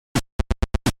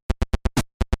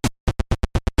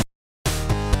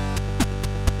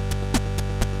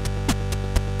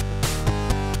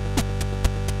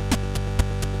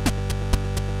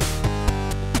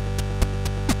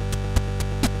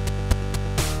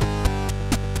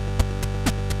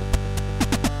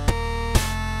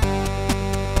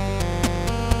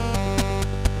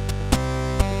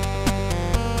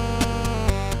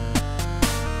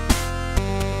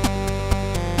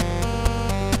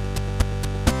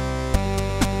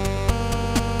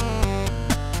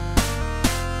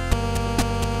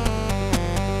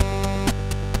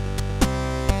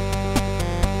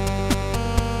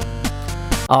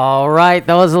All right,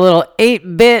 that was a little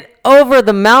 8-bit Over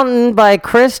the Mountain by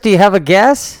Chris. Do you have a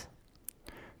guess?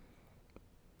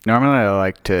 Normally, I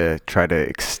like to try to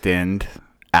extend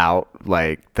out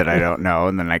like that I don't know,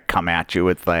 and then I come at you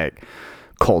with like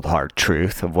cold hard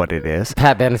truth of what it is.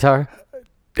 Pat Benatar?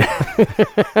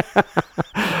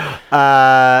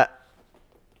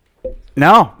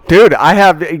 No, dude.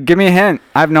 Give me a hint.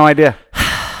 I have no idea.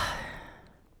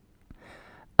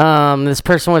 This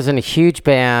person was in a huge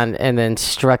band and then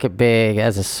struck it big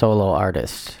as a solo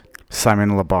artist.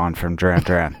 Simon Le Bon from Duran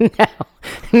Duran.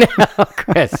 No,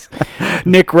 Chris.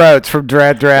 Nick Rhodes from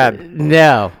Duran Duran.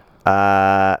 No.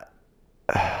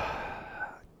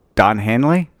 Don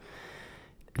Henley.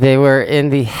 They were in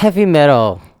the heavy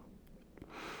metal.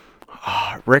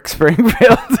 Rick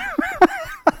Springfield.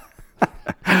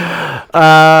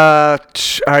 All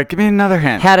right, give me another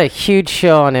hint. Had a huge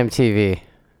show on MTV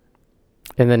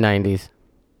in the 90s.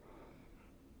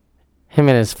 Him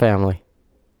and his family.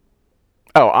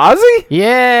 Oh, Ozzy?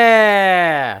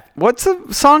 Yeah. What's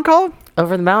the song called?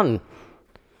 Over the Mountain.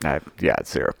 Yeah,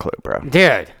 zero clue, bro.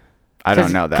 Dude. I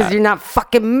don't know Because that. you're not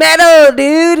fucking metal,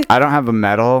 dude. I don't have a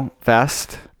metal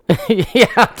vest.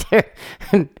 Yeah,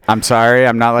 dude. I'm sorry.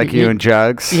 I'm not like you and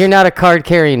Jugs. You're not a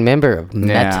card-carrying member of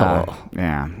metal.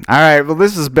 Yeah. All right. Well,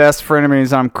 this is Best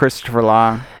Frenemies. I'm Christopher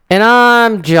Long. And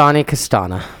I'm Johnny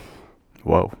Castana.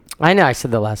 Whoa. I know I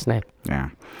said the last name.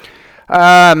 Yeah.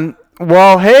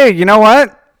 Well, hey, you know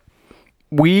what?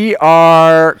 We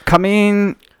are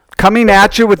coming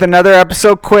at you with another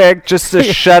episode quick just to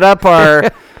shut up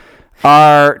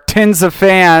our tens of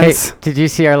fans. Hey, did you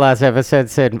see our last episode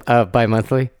said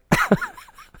bi-monthly?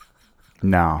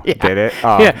 No. Yeah. Did it?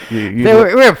 Oh, Yeah. you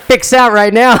We're fixed out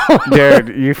right now. dude,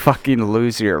 you fucking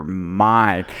lose your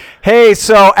mind. Hey,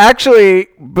 so actually,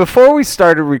 before we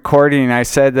started recording, I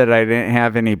said that I didn't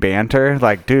have any banter.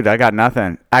 Like, dude, I got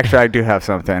nothing. Actually, I do have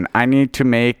something. I need to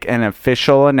make an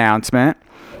official announcement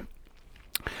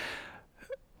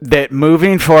that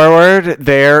moving forward,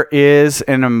 there is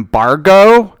an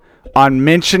embargo on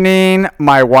mentioning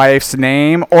my wife's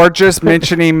name or just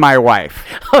mentioning my wife.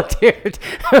 Oh, dude.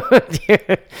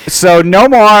 Dude. So no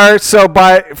more. So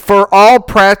for all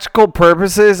practical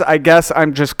purposes, I guess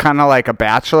I'm just kind of like a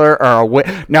bachelor or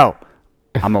no,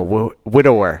 I'm a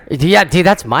widower. Yeah, dude,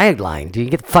 that's my line. Dude, you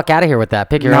get the fuck out of here with that.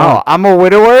 Pick your own. No, I'm a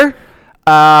widower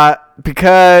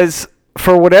because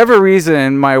for whatever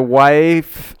reason, my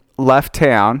wife left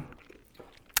town.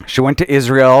 She went to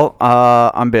Israel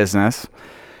on business.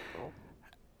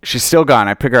 She's still gone.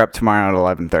 I pick her up tomorrow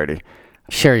at 11:30.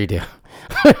 Sure you do.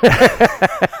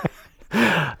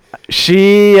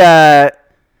 She said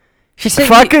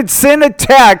fucking sent a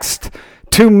text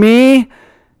to me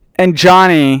and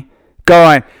Johnny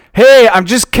going, "Hey, I'm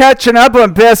just catching up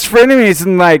on Best Frenemies,"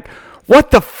 and like, what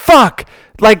the fuck?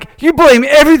 Like, you blame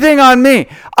everything on me.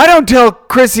 I don't tell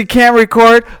Chris he can't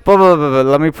record. Blah, blah, blah, blah.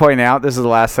 Let me point out, this is the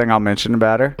last thing I'll mention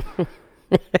about her.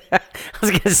 I was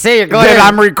going to say, you're going That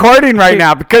I'm recording right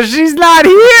now because she's not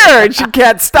here and she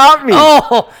can't stop me.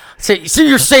 Oh, so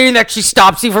you're saying that she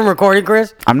stops you from recording,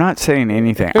 Chris? I'm not saying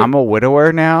anything. I'm a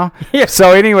widower now. Yeah.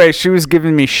 So anyway, she was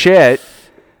giving me shit.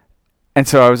 And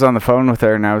so I was on the phone with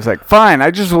her and I was like, fine, I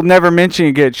just will never mention you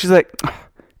again. She's like,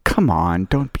 come on,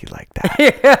 don't be like that.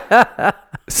 Yeah.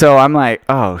 So I'm like,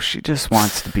 oh, she just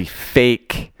wants to be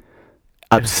fake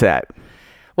upset.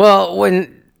 Well,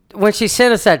 when she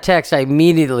sent us that text, I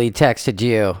immediately texted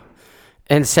you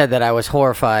and said that I was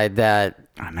horrified that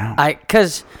I know.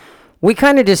 Because we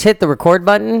kind of just hit the record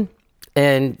button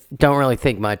and don't really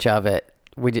think much of it.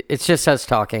 It's just us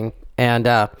talking. And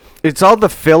it's all the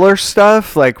filler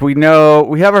stuff. Like, we know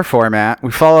we have our format,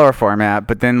 we follow our format,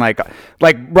 but then like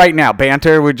right now,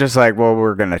 banter, we're just like, well,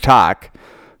 we're gonna talk,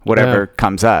 whatever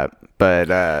comes up. But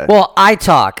well, I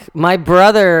talk. My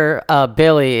brother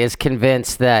Billy is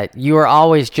convinced that you are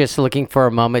always just looking for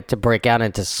a moment to break out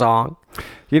into song.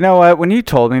 you know what? When you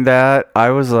told me that, I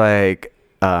was like,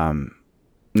 no,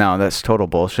 that's total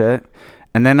bullshit.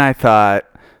 And then I thought,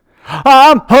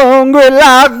 I'm hungry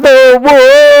like the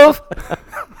wolf.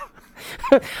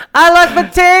 I like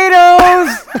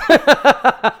potatoes.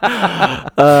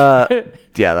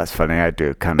 Yeah, that's funny. I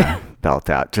do kind of belt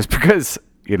out just because,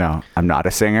 I'm not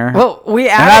a singer. Well, and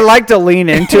I like to lean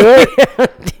into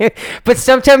it. But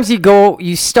sometimes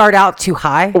you start out too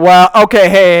high. Well, okay,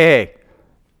 hey.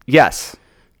 Yes.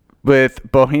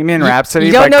 With Bohemian Rhapsody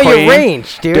you don't by know Queen. your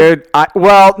range, dude. Dude,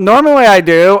 normally I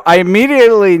do. I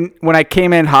immediately, when I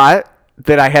came in hot,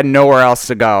 that I had nowhere else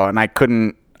to go, and I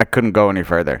couldn't go any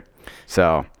further.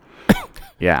 So,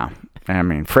 yeah. I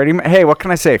mean, hey, what can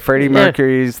I say? Freddie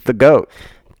Mercury's the GOAT.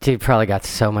 Dude probably got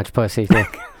so much pussy, too.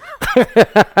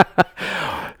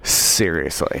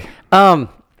 Seriously.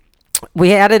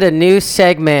 We added a new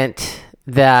segment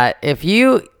that if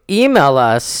you email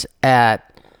us at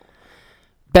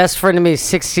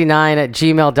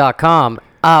bestfrenemies69@gmail.com,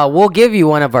 we'll give you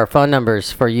one of our phone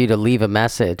numbers for you to leave a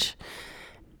message.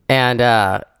 And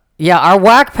yeah, our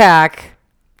Whack Pack.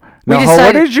 Now,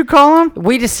 what did you call him?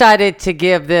 We decided to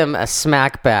give them a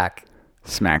smack back.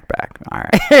 Smack back. All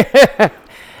right.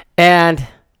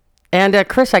 And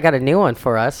Chris, I got a new one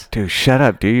for us. Dude, shut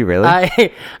up. Do you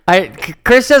really?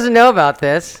 Chris doesn't know about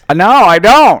this. No, I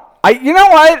don't. You know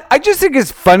what? I just think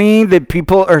it's funny that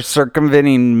people are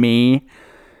circumventing me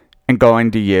and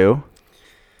going to you.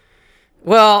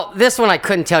 Well, this one I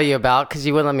couldn't tell you about because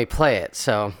you wouldn't let me play it.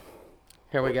 So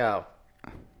here we go.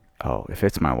 Oh, if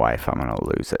it's my wife, I'm going to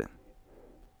lose it.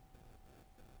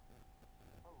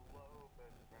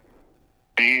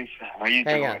 How you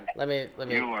Hang doing? on. Let me.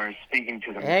 You are speaking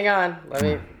to the. Hang on. Let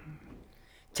me.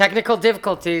 Technical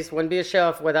difficulties. Wouldn't be a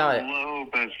show without it. Hello,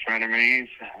 best frenemies.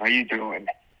 How you doing?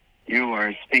 You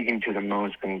are speaking to the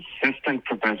most consistent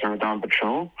professor of Dawn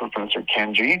Patrol, Professor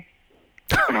Kenji.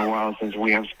 It's been a while since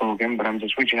we have spoken, but I'm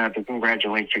just reaching out to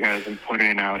congratulate you guys on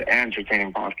putting out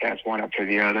entertaining podcasts one after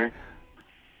the other.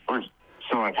 Or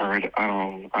so I've heard. I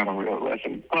don't really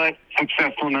listen, but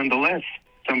successful nonetheless.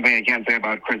 Something I can't say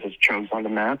about Chris's chokes on the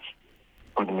mats.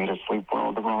 Putting me to sleep for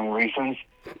all the wrong reasons.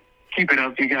 Keep it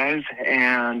up, you guys,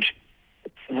 and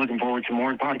looking forward to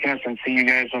more podcasts and see you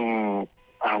guys in,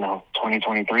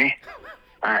 2023.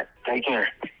 All right, take care.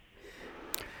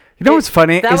 You know what's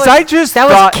funny That is was, I just that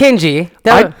thought, was Kenji.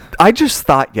 I just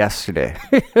thought yesterday,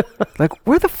 like,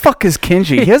 where the fuck is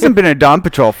Kenji? He hasn't been in Dawn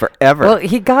Patrol forever. Well,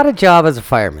 he got a job as a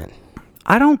fireman.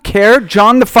 I don't care.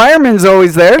 John the fireman's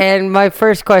always there. And my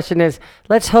first question is,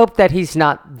 let's hope that he's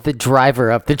not the driver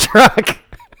of the truck.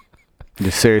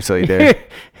 Seriously, dude.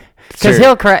 Because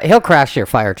he'll crash your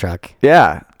fire truck.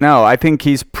 Yeah. No, I think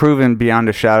he's proven beyond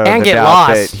a shadow And of a get doubt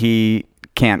lost. that he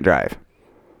can't drive.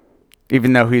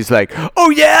 Even though he's like,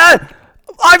 oh yeah,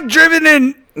 I've driven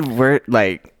in where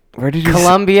did you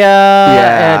Columbia.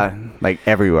 Yeah, and like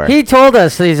everywhere. he told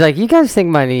us, he's like, you guys think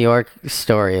my New York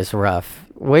story is rough.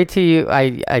 Wait till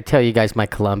I tell you guys my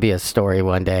Columbia story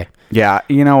one day. Yeah,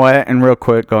 you know what? And real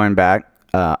quick, going back,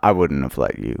 I wouldn't have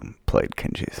let you play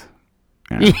Kenji's.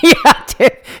 You know? Yeah,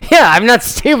 dude. Yeah, I'm not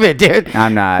stupid, dude.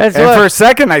 I'm not. That's And what- for a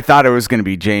second, I thought it was going to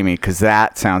be Jamie because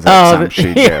that sounds like something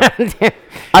she'd do.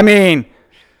 I mean,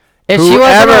 If she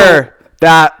wasn't whoever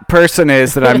that person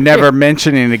is that I'm never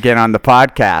mentioning again on the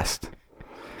podcast.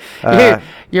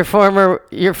 your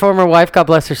former wife, God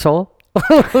bless her soul.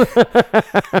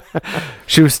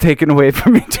 She was taken away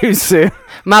from me too soon.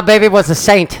 My baby was a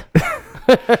saint.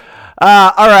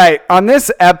 All right. On this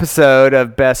episode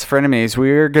of Best Frenemies,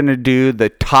 we're going to do the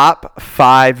top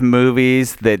 5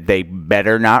 movies that they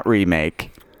better not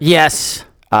remake. Yes.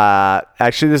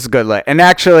 Actually, this is a good list. And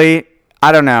actually,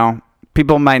 I don't know.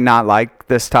 People might not like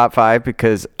this top 5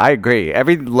 because I agree.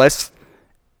 Every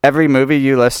movie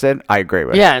you listed, I agree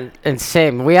with. Yeah, and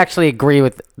same. We actually agree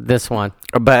with this one.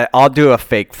 But I'll do a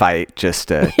fake fight just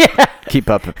to keep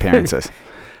up appearances.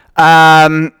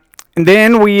 And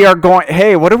then we are going.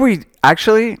 Hey, what are we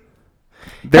actually?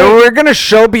 We're gonna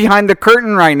show behind the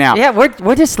curtain right now. Yeah,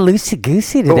 we're just loosey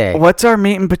goosey today. What's our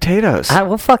meat and potatoes?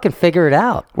 We'll fucking figure it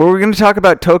out. Were we gonna talk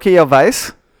about Tokyo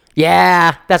Vice?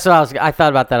 Yeah, that's what I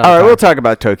thought about that. All right, we'll talk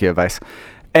about Tokyo Vice,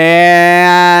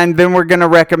 and then we're gonna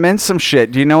recommend some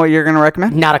shit. Do you know what you're gonna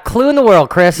recommend? Not a clue in the world,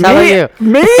 Chris. How about you?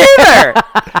 Me either.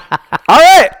 All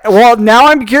right. Well, now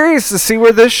I'm curious to see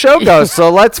where this show goes. So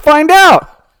let's find out.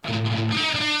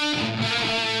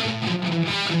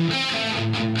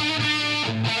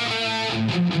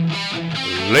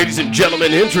 Ladies and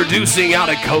gentlemen, introducing out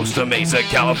of Costa Mesa,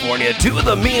 California, 2 of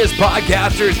the meanest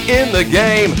podcasters in the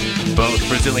game. Both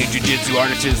Brazilian Jiu-Jitsu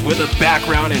artists with a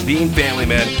background in being family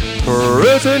men.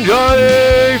 Chris and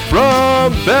Johnny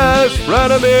from Best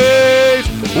Frenemies.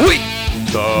 We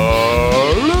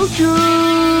salute you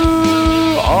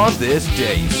on this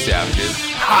day, you savages.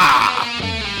 Ha!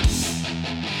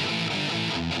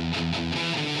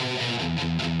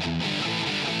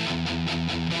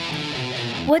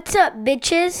 What's up,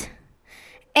 bitches?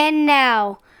 And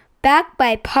now, back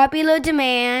by popular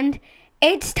demand,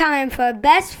 it's time for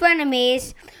Best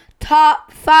Frenemies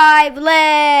Top 5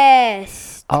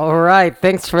 List. All right,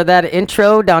 thanks for that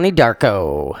intro, Donnie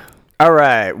Darko. All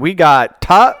right. We got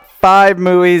top 5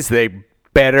 movies they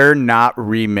better not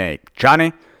remake.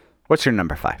 Johnny, what's your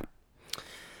number 5?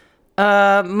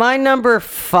 My number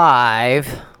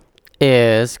 5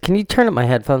 is. Can you turn up my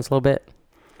headphones a little bit?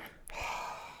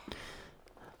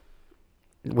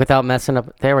 Without messing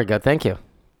up. There we go. Thank you.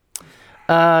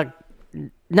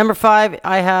 Number 5,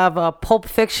 I have Pulp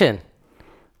Fiction,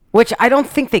 which I don't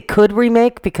think they could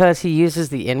remake because he uses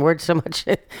the N-word so much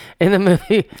in the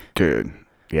movie. Dude,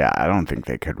 yeah, I don't think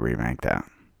they could remake that.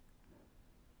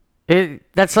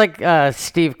 That's like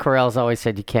Steve Carell's always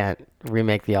said you can't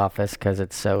remake The Office because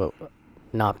it's so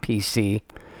not PC.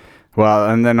 Well,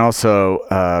 and then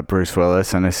also Bruce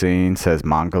Willis in a scene says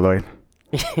Mongoloid.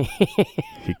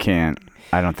 He can't.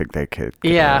 I don't think they could.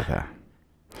 Yeah. That.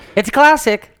 It's a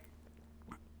classic.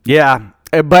 Yeah,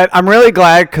 but I'm really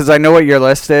glad because I know what your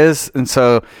list is, and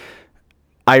so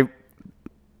I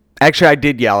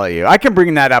did yell at you. I can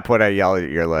bring that up what I yell at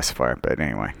your list for, but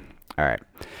anyway. All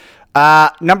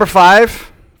right. Number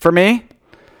 5 for me,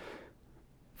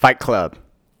 Fight Club.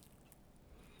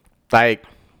 Like,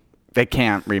 they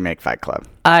can't remake Fight Club.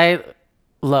 I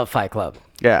love Fight Club.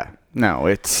 Yeah, no,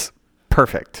 it's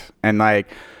perfect. And like,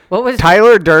 What was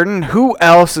Tyler Durden, who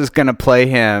else is going to play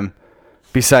him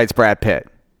besides Brad Pitt?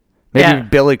 Maybe Yeah.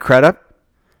 Billy Crudup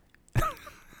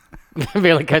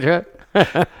Billy Crudup?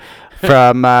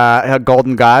 from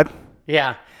Golden God.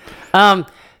 Yeah.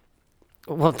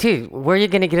 Well, dude, where are you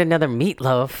gonna get another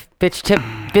Meatloaf?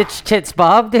 Bitch tits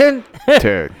Bob, dude.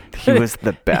 Dude, he was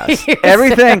the best. He was-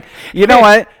 Everything. You know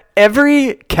what?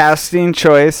 Every casting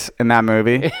choice in that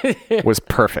movie was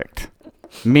perfect.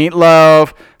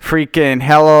 Meatloaf, freaking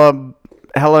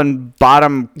Helen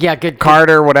Bottom Yeah, good.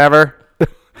 Carter, whatever.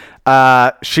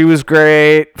 She was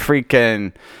great.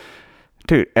 Freaking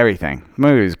dude, everything.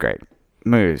 Movie was great.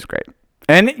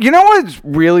 And you know what's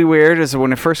really weird is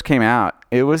when it first came out,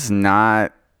 it was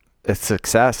not a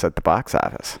success at the box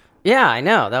office. Yeah, I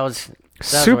know. That was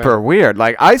Super weird.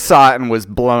 Like, I saw it and was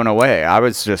blown away. I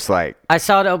was just like, I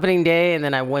saw it opening day, and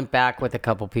then I went back with a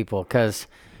couple people because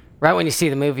right when you see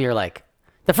the movie, you're like,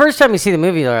 the first time you see the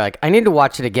movie, you're like, I need to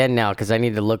watch it again now because I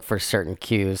need to look for certain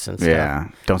cues and stuff. yeah,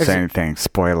 don't say anything.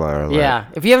 Spoiler alert. Yeah,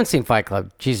 if you haven't seen Fight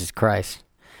Club, Jesus Christ.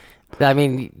 I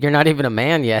mean, you're not even a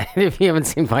man yet if you haven't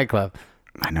seen Fight Club.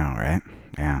 I know, right?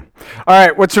 Yeah. All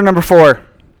right, what's your number 4?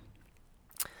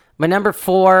 My number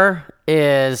 4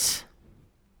 is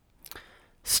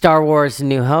Star Wars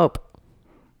New Hope.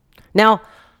 Now,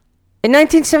 in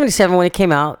 1977 when it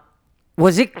came out,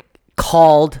 was it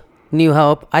called New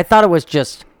Hope? I thought it was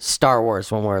just Star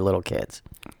Wars when we were little kids.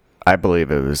 I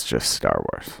believe it was just Star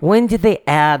Wars. When did they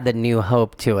add the New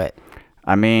Hope to it?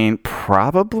 I mean,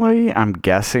 probably, I'm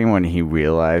guessing when he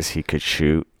realized he could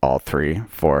shoot all 3,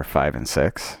 4, 5, and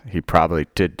 6, he probably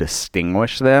did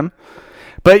distinguish them.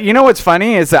 But you know what's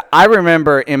funny is that I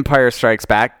remember Empire Strikes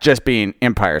Back just being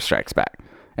Empire Strikes Back.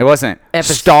 It wasn't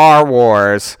Star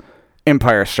Wars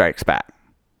Empire Strikes Back.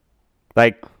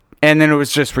 Like, and then it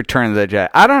was just Return of the Jedi.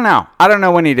 I don't know. I don't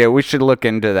know when he did. We should look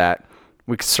into that.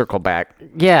 We could circle back.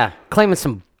 Yeah, claiming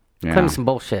some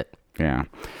bullshit. Yeah.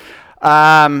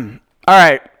 All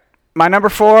right. My number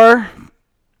 4,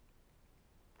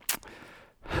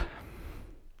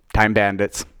 Time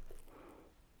Bandits.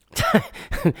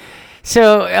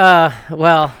 So,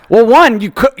 well, Well, one,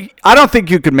 you could. I don't think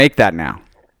you could make that now.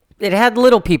 it had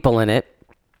little people in it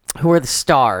who were the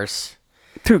stars.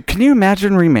 Dude, can you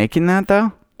imagine remaking that,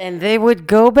 though? And they would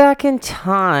go back in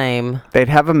time. They'd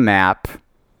have a map,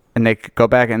 and they could go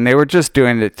back, and they were just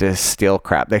doing it to steal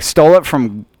crap. They stole it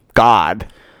from God.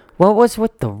 What was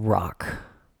with the rock?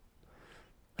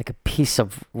 Like a piece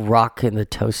of rock in the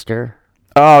toaster?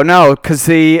 Oh, no, because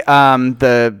It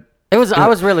was. I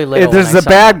was really little. there's when I the saw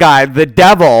bad it. guy, the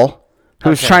devil, who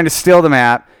was Okay. trying to steal the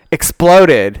map,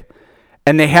 exploded,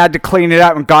 and they had to clean it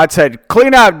up. And God said,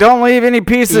 "Clean up, don't leave any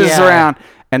pieces Yeah. around."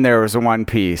 And there was one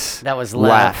piece That was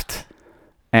left.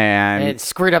 And And it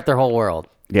screwed up their whole world.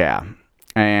 yeah,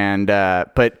 and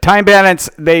but Time Bandits,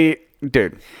 dude,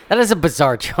 That is a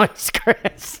bizarre choice,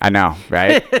 Chris. I know,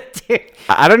 right? Dude.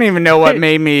 I don't even know what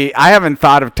made me. I haven't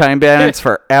thought of Time Bandits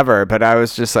forever, but I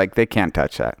was just like, they can't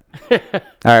touch that. All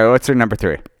right, what's your number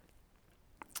 3?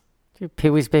 Dude,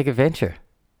 Pee-wee's Big Adventure.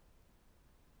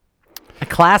 A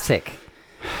classic.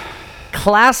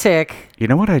 Classic. You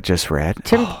know what I just read?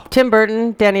 Tim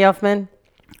Burton, Danny Elfman.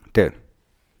 Dude,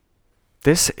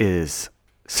 this is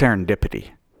serendipity.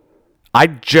 I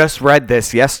just read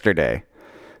this yesterday.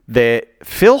 That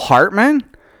Phil Hartman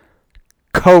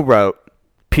co-wrote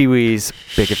Pee-wee's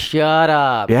Big Adventure. Shut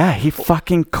up. Yeah, he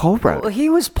fucking co-wrote Well, it. he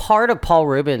was part of Paul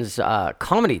Rubens'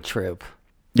 comedy troupe,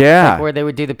 Yeah. where they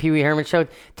would do the Pee Wee Herman show.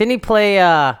 Didn't he play?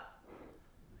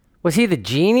 Was he the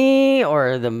genie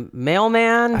or the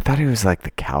mailman? I thought he was like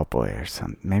the cowboy or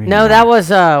something. Maybe No, not. that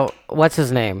was what's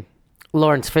his name?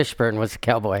 Lawrence Fishburne was the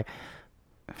cowboy.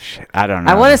 Shit, I don't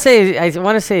know. I want to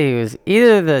say he was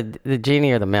either the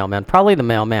genie or the mailman. Probably the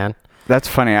mailman. That's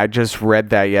funny. I just read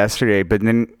that yesterday, but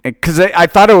then because I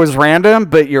thought it was random,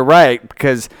 but you're right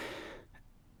because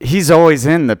he's always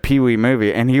in the Pee Wee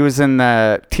movie, and he was in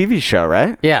the TV show,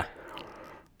 right? Yeah.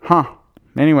 Huh.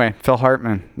 Anyway, Phil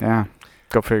Hartman. Yeah.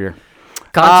 Go figure.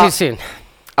 Gone too soon.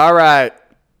 All right.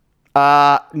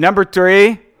 Number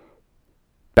 3,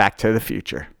 Back to the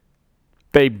Future.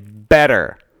 They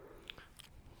better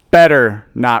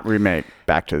not remake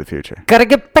Back to the Future. Gotta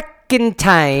get back in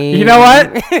time. You know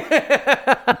what?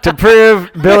 To prove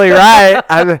Billy right,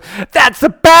 that's the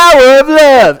power of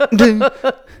love.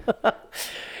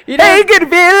 You know, Hey, good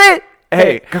Billy.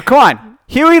 Hey, come on.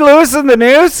 Huey Lewis in the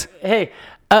news? hey,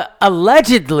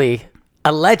 allegedly,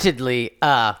 Donnie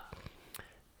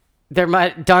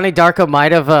Darko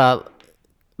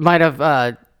might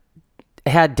have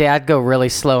had Dad go really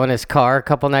slow in his car a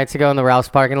couple nights ago in the Ralph's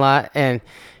parking lot, and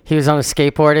he was on a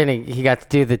skateboard and he got to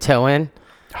do the toe in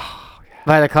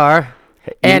by the car,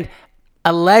 and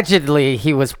allegedly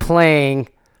he was playing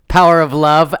Power of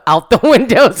Love out the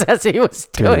windows as he was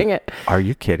doing it. Are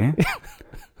you kidding?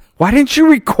 Why didn't you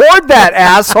record that,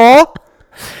 asshole?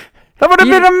 That would have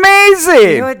been amazing.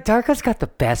 You know what? Darko's got the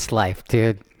best life,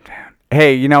 dude.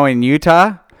 Hey, in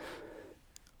Utah,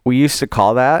 we used to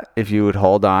call that, if you would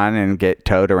hold on and get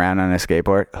towed around on a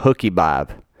skateboard, hooky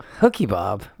bob. Hooky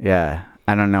Bob. Yeah,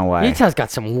 I don't know why. Utah's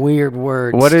got some weird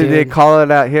words. What did they dude. call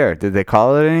it out here? Did they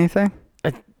call it anything?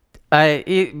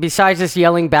 Besides just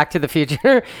yelling Back to the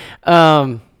Future,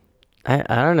 I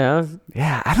don't know.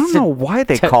 Yeah, I don't know why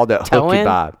they called it toe hooky in?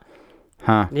 bob.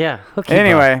 Huh. Yeah, Hooky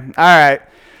Anyway, Bob. all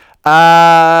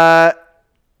right.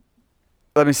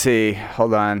 Let me see.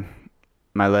 Hold on.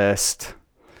 My list.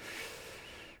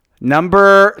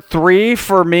 Number 3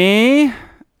 for me.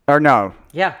 Or no.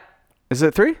 Yeah, Is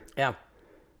it 3? yeah.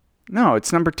 No,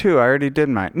 it's number 2. I already did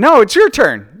mine. No, it's your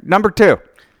turn. Number 2.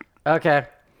 Okay.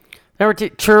 Number 2,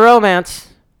 True Romance.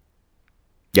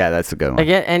 Yeah, that's a good one.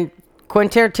 Again, and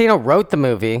Quentin Tarantino wrote the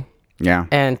movie, Yeah.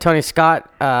 and Tony Scott,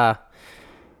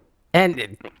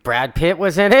 and Brad Pitt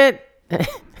was in it.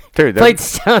 Dude, Played that's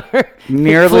Stoner.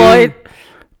 nearly Floyd.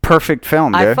 perfect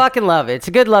film, dude. I fucking love it. It's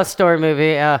a good love story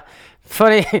movie.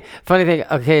 Funny thing.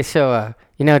 Okay, so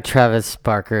Travis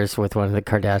Barker's with one of the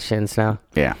Kardashians now.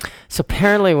 Yeah. So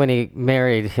apparently, when he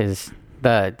married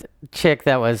the chick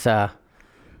that was that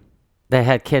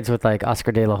had kids with like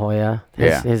Oscar De La Hoya,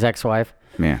 his ex-wife.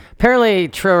 Yeah. Apparently,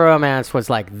 True Romance was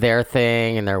like their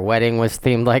thing, and their wedding was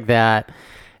themed like that.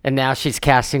 And now she's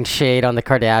casting shade on the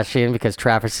Kardashian because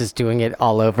Travis is doing it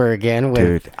all over again.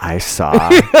 With, Dude, I saw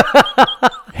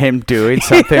him doing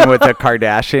something with a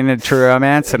Kardashian in True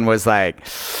Romance and was like,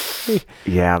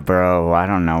 yeah, bro, I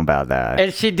don't know about that.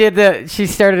 And she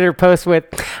started her post with,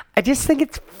 I just think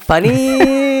it's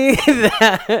funny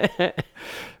that.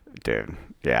 Dude,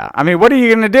 yeah. I mean, what are you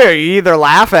going to do? You either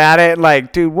laugh at it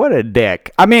like, dude, what a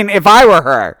dick. I mean, if I were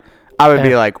her, I would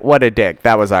be like, what a dick.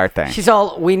 That was our thing. She's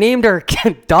all, we named our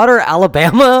daughter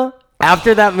Alabama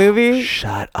after that movie.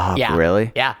 Shut up. Yeah.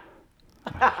 Really? Yeah.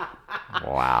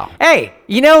 Wow. Hey,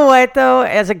 you know what, though?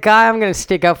 As a guy, I'm going to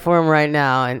stick up for him right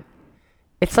now. And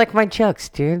it's like my jokes,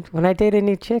 dude. When I date a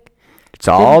new chick. It's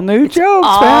all new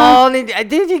jokes, man.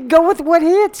 Did you go with what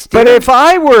hits, dude? But if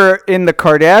I were in the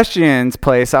Kardashians'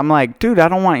 place, I'm like, dude, I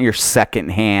don't want your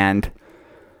secondhand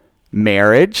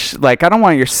marriage. Like, I don't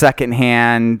want your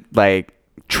secondhand, like,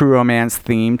 True Romance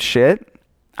themed shit.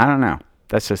 I don't know.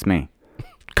 That's just me.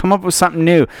 Come up with something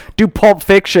new. Do Pulp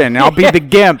Fiction, and I'll be the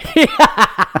gimp.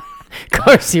 Of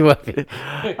course you will be.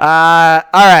 All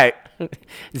right.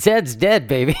 Zed's dead,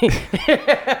 baby.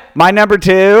 My number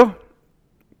 2,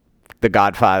 The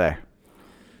Godfather.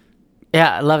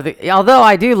 Yeah, I love although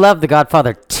I do love The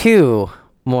Godfather 2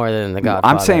 more than The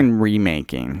Godfather. I'm saying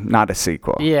remaking, not a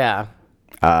sequel. Yeah.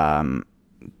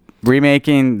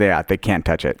 Remaking, yeah, they can't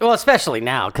touch it. Well, especially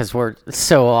now because we're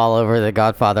so all over The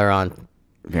Godfather on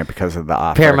Yeah, because of the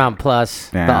offer. Paramount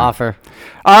Plus, Yeah. The Offer.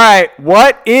 All right,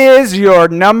 what is your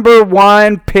number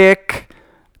 1 pick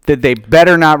that they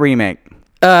better not remake?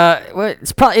 It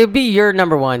would be your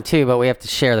number 1 too, but we have to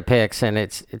share the picks, and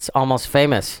it's Almost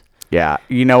Famous. Yeah,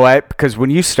 you know what? Because when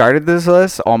you started this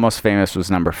list, Almost Famous was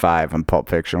number 5 and Pulp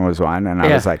Fiction was 1, and I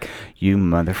Yeah. was like, you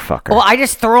motherfucker. Well, I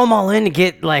just throw them all in to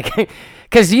get like,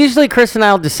 because usually Chris and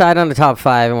I will decide on the top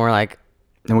 5, and we're like,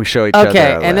 and we show each other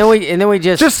okay, our and list. then we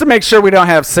just to make sure we don't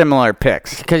have similar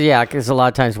picks. because a lot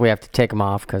of times we have to take them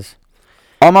off because.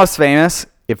 Almost Famous,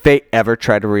 if they ever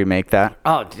try to remake that,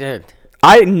 Oh, dude.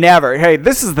 hey,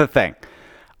 this is the thing.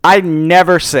 I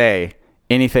never say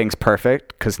anything's perfect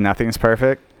because nothing's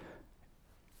perfect.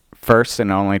 First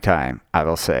and only time I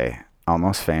will say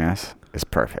Almost Famous is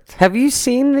perfect. Have you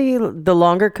seen the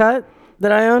longer cut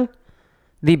that I own?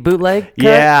 The bootleg cut?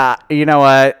 Yeah, you know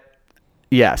what?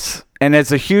 Yes. And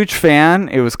as a huge fan,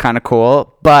 it was kind of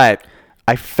cool, but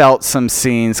I felt some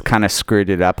scenes kind of screwed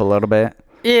it up a little bit.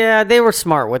 Yeah, they were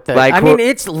smart with it. Like, I mean,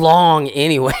 it's long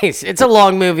anyways. It's a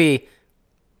long movie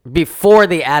before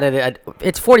they added it.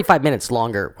 It's 45 minutes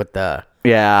longer with the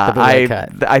Yeah, bootleg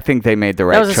cut. I think they made the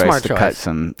right was a choice smart to choice. cut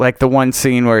some. Like the one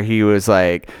scene where he was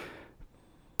like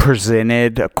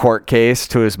presented a court case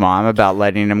to his mom about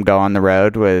letting him go on the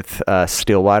road with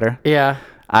Stillwater. Yeah.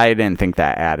 I didn't think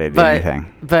that added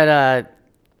anything. But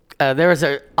there was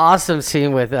an awesome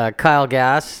scene with Kyle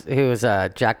Gass, who was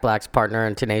Jack Black's partner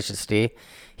in Tenacious D.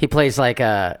 He plays like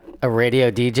a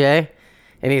radio DJ,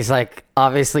 and he's like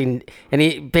obviously, and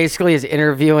he basically is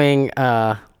interviewing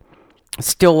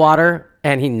Stillwater,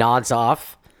 and he nods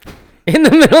off in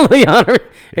the middle of the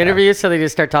interview, so they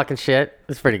just start talking shit.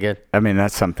 It's pretty good. I mean,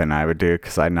 that's something I would do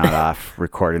because I nod off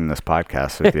recording this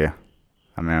podcast with you.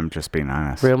 I mean, I'm just being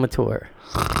honest. Real mature.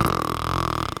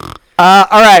 All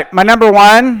right, my number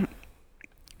one,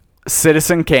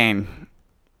 Citizen Kane.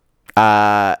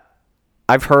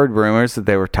 I've heard rumors that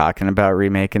they were talking about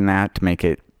remaking that to make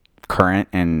it current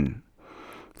and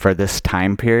for this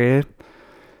time period.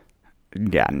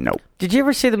 Yeah, nope. Did you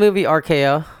ever see the movie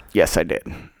RKO? Yes, I did.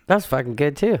 That was fucking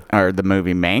good too. Or the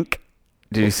movie Mank.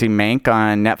 Did you see Mank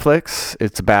on Netflix?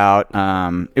 It's about,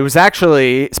 it was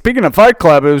actually, speaking of Fight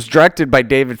Club, it was directed by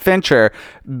David Fincher,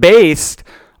 based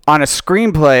on a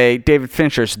screenplay David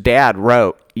Fincher's dad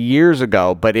wrote years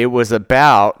ago, but it was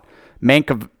about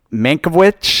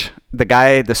Mankiewicz, the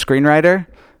screenwriter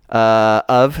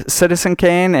of Citizen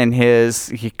Kane, and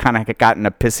he kind of got in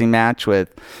a pissing match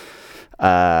with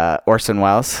Orson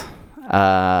Welles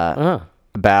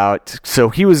so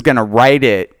he was going to write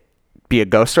it, be a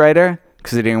ghostwriter,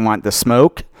 because he didn't want the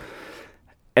smoke.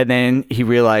 And then he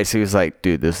realized, he was like,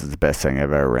 dude, this is the best thing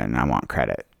I've ever written. I want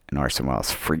credit. And Orson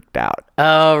Welles freaked out.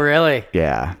 Oh, really?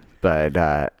 Yeah. But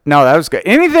no, that was good.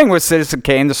 Anything with Citizen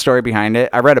Kane, the story behind it.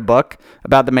 I read a book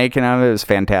about the making of it. It was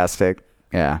fantastic.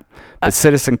 Yeah. But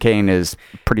Citizen Kane is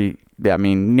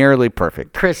nearly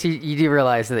perfect. Chris, you do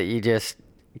realize that you just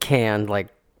canned like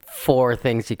 4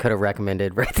 things you could have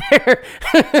recommended right there.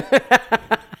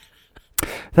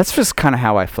 That's just kind of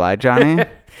how I fly, Johnny.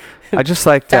 I just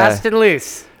like to... Fast and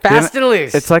loose. Fast and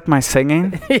loose. It's like my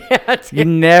singing. Yeah, You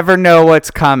never know what's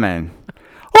coming.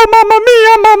 Oh, mamma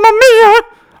mia,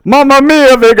 mamma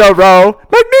mia, Figaro,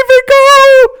 magnifico.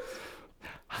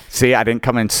 See, I didn't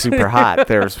come in super hot.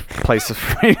 There's places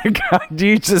for me to go.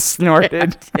 You just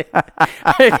snorted.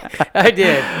 I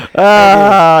did.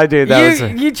 Oh, dude, that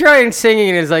was... You trying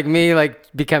singing is like me like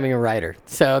becoming a writer.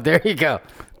 So there you go.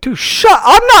 Dude,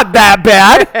 I'm not that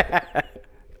bad.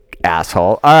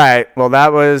 Asshole. All right. Well,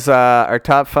 that was our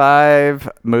top 5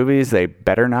 movies they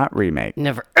better not remake.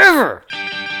 Never ever.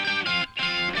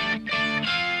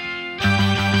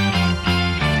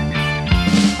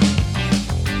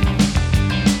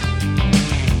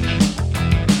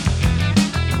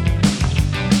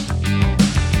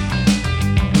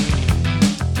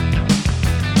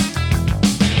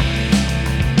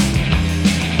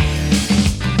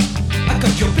 I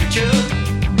got your picture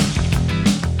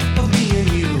of me and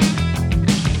you.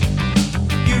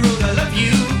 You wrote I love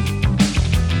you.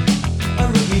 I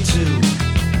wrote me too.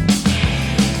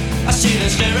 I see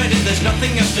and stare at it, there's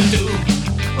nothing else to do.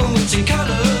 Oh, it's in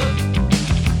color.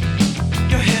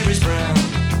 Your hair is brown.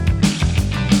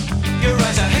 Your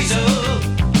eyes are hazel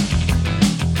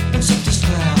and soft as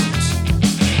clouds.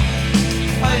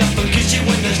 I often kiss you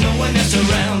when there's no one else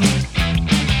around.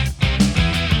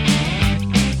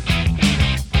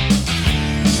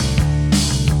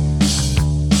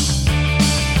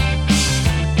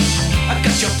 I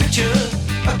got your picture.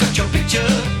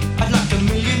 I'd like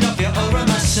 1,000,000 of you all around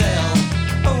my cell.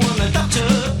 I want a doctor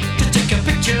to take a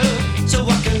picture so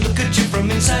I can look at you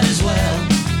from inside as well.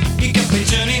 You got me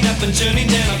turning up and turning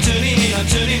down. I'm turning in, I'm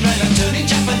turning right, I'm turning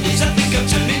Japanese. I think I'm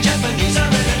turning Japanese, I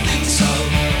really think so.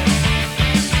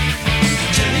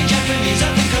 Turning Japanese, I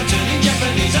think I'm turning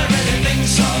Japanese, I really think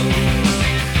so.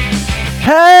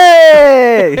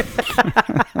 Hey!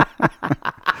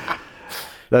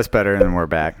 That's better, and then we're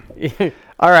back.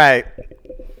 All right.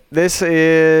 This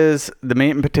is the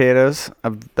meat and potatoes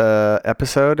of the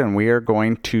episode, and we are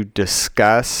going to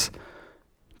discuss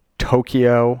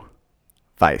Tokyo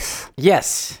Vice.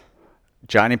 Yes.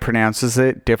 Johnny pronounces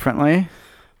it differently.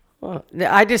 Well,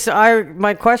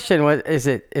 my question was, is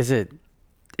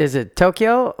it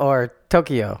Tokyo or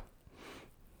Tokyo?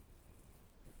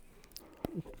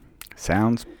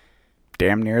 Sounds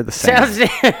damn near the same.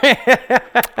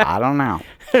 I don't know.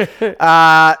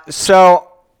 So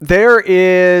there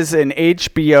is an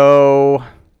HBO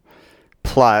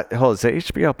Plus. Hold, is it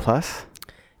HBO Plus?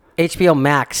 HBO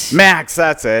Max. Max,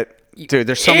 that's it. Dude,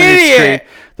 there's so idiot.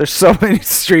 many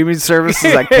streaming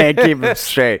services I can't keep them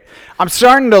straight. I'm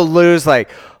starting to lose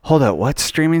hold up, what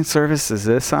streaming service is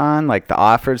this on? Like The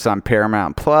Offer's on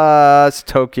Paramount Plus,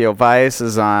 Tokyo Vice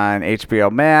is on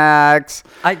HBO Max.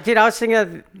 I was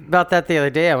thinking about that the other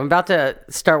day. I'm about to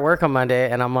start work on Monday,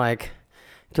 and I'm like,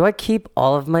 do I keep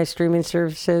all of my streaming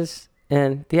services?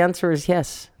 And the answer is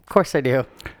yes. Of course I do.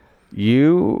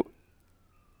 I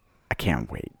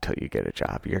can't wait till you get a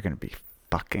job. You're going to be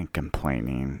fucking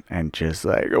complaining and just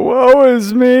woe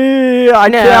is me. I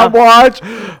can't watch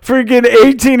freaking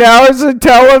 18 hours of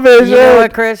television. You know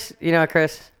what, Chris?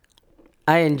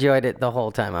 I enjoyed it the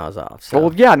whole time I was off. So.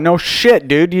 Well, yeah, no shit,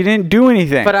 dude. You didn't do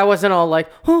anything. But I wasn't all like,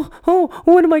 oh,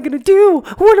 what am I going to do?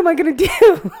 What am I going to do?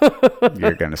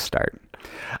 You're going to start.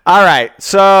 All right.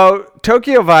 So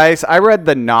Tokyo Vice, I read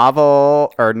the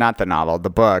novel, or not the novel, the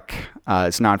book.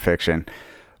 It's nonfiction.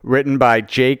 Written by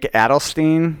Jake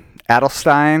Adelstein. I don't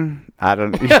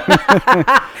no,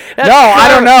 I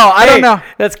don't know. I don't know.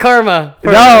 That's karma.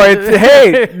 No,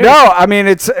 I mean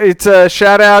it's a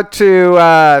shout out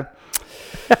to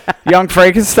Young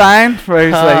Frankenstein, where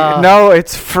he's like, no,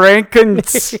 it's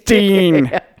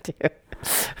Frankenstein.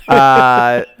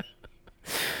 So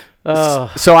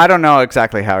I don't know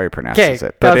exactly how he pronounces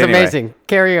it. But that was anyway, amazing.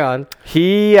 Carry on.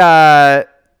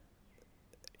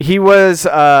 He was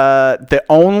the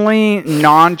only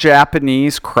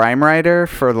non-Japanese crime writer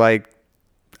for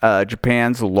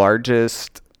Japan's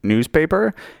largest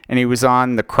newspaper, and he was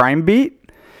on the Crime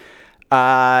Beat.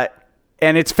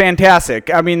 And it's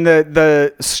fantastic. I mean,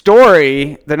 the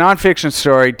story, the nonfiction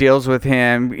story, deals with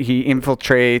him. He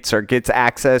infiltrates or gets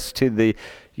access to the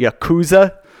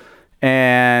Yakuza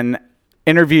and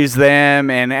interviews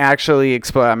them and actually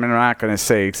expose. I mean, I'm not going to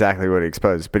say exactly what he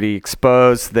exposed, but he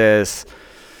exposed this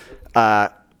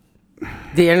the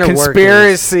inner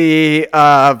conspiracy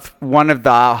of one of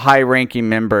the high-ranking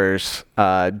members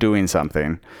doing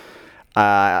something.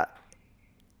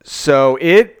 So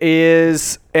it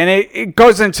is, and it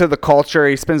goes into the culture.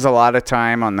 He spends a lot of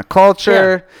time on the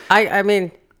culture. Yeah. I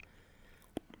mean,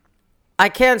 I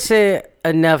can't say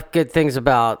enough good things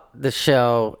about the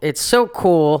show. It's so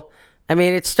cool. I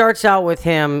mean, it starts out with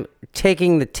him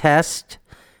taking the test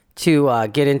to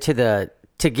get into the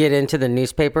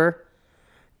newspaper,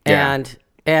 and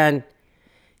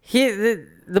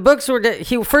the books were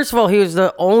first of all, he was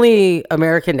the only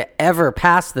American to ever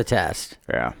pass the test.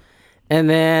 Yeah. And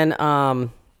then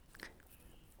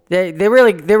they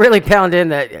really pound in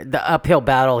the uphill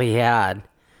battle he had.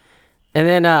 And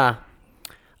then I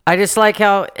just like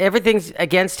how everything's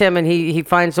against him, and he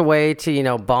finds a way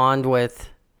to bond with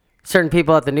certain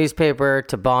people at the newspaper,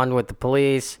 to bond with the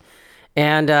police,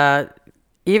 and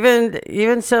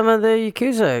even some of the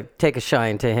Yakuza take a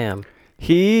shine to him.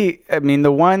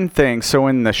 The one thing, so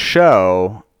in the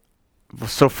show.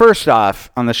 So first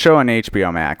off, on the show on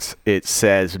HBO Max, it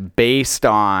says based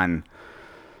on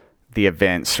the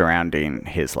events surrounding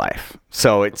his life.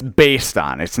 So it's based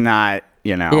on. It's not,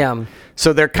 Yeah.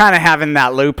 So they're kind of having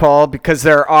that loophole because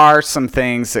there are some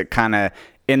things that kind of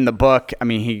in the book. I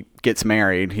mean, he gets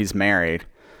married. He's married.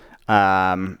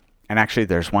 And actually,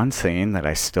 there's one scene that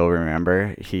I still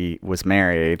remember. He was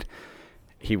married.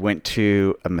 He went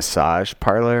to a massage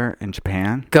parlor in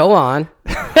Japan. Go on.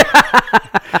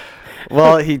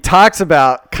 Well, he talks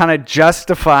about kind of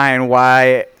justifying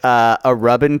why a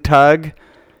rub and tug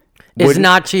is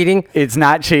not cheating. It's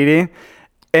not cheating.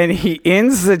 And he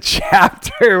ends the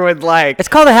chapter with It's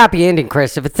called a happy ending,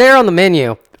 Chris. If it's there on the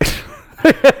menu.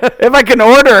 If I can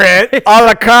order it a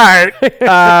la carte.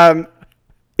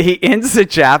 He ends the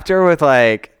chapter with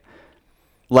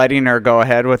letting her go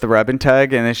ahead with the rub and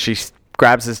tug. And then she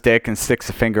grabs his dick and sticks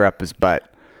a finger up his butt.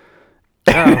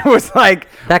 It was like,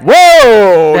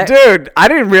 whoa, dude, I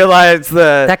didn't realize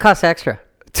that costs extra.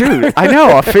 Dude, I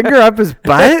know, a finger up his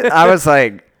butt. I was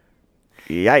like,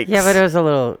 yikes. Yeah, but it was a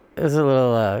little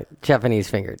Japanese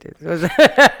finger, dude.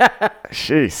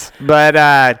 Jeez.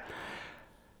 But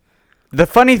the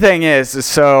funny thing is,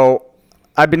 so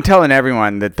I've been telling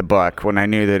everyone that the book, when I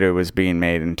knew that it was being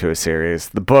made into a series,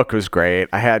 the book was great.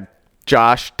 I had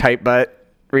Josh Tightbutt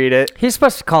read it. He's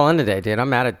supposed to call in today, dude. I'm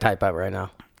mad at Tightbutt right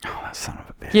now. Oh, that son of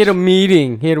a bitch. He had a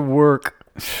meeting. He had to work.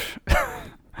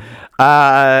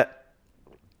 You're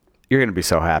going to be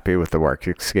so happy with the work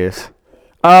excuse.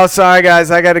 Oh, sorry, guys.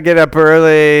 I got to get up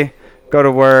early, go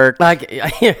to work.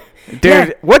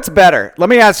 Dude, what's better?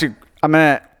 Let me ask you.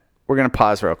 We're going to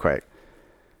pause real quick.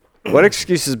 What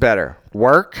excuse is better,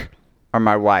 work or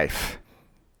my wife?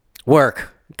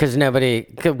 Work. Because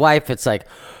wife, it's like,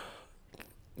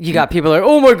 you got people like,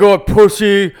 oh my God,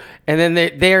 pussy. And then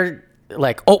they're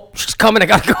like, oh, she's coming. I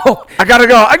got to go. I gotta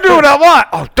go. I do what I want.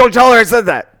 Oh, don't tell her I said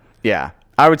that. Yeah,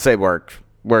 I would say works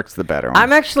the better one.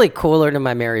 I'm actually cooler to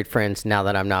my married friends now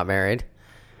that I'm not married.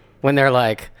 When they're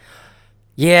like,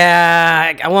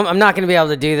 yeah, I'm not going to be able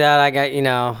to do that.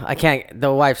 I can't,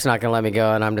 the wife's not going to let me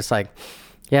go. And I'm just like,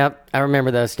 yep, I remember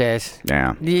those days.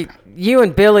 Yeah. You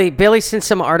and Billy sent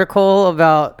some article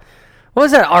about, what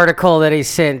was that article that he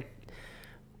sent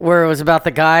where it was about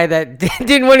the guy that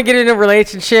didn't want to get in a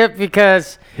relationship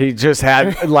because He just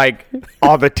had like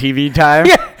all the TV time.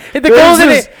 Yeah, the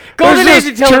golden age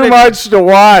of too television. much to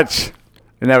watch.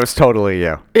 And that was totally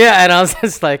you. Yeah, and I was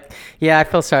just like, yeah, I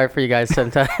feel sorry for you guys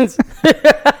sometimes.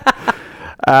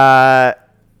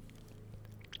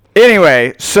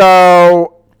 Anyway,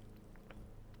 so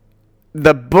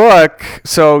the book,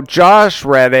 so Josh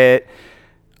read it.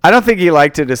 I don't think he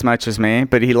liked it as much as me,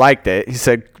 but he liked it. He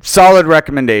said, solid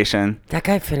recommendation. That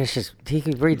guy he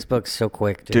reads books so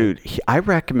quick, dude. Dude, I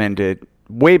recommended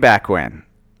way back when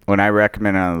I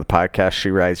recommended on the podcast, She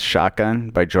Rides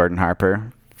Shotgun by Jordan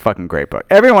Harper. Fucking great book.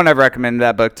 Everyone I've recommended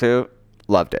that book to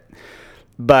loved it.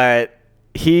 But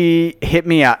he hit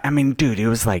me up. I mean, dude, it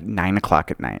was like 9 o'clock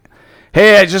at night.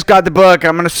 Hey, I just got the book.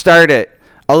 I'm going to start it.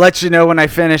 I'll let you know when I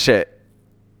finish it.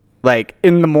 Like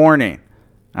in the morning.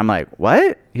 I'm like,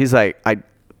 what? He's like, I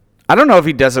don't know if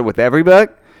he does it with every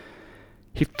book.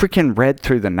 He freaking read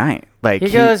through the night. Like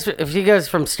If he goes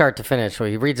from start to finish, well,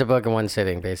 he reads a book in one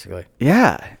sitting, basically.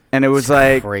 Yeah. And it was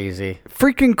like crazy.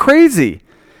 Freaking crazy.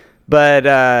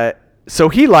 But so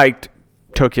he liked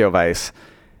Tokyo Vice.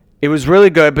 It was really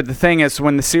good, but the thing is,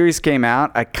 when the series came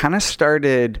out, I kind of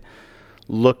started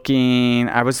looking.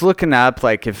 I was looking up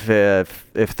like if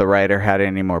the writer had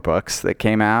any more books that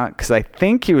came out, because I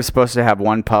think he was supposed to have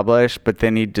one published, but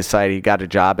then he decided he got a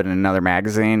job in another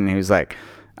magazine, and he was like,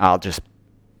 "I'll just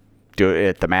do it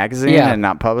at the magazine and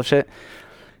not publish it."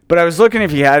 But I was looking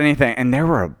if he had anything, and there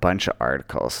were a bunch of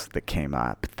articles that came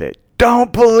up that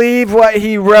don't believe what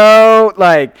he wrote,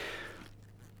 like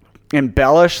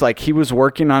embellished, like he was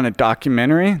working on a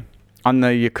documentary on the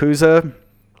Yakuza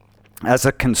as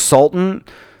a consultant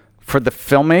for the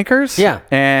filmmakers. Yeah.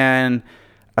 And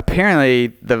apparently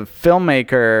the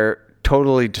filmmaker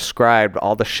totally described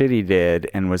all the shit he did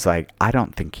and was like, I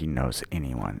don't think he knows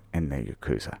anyone in the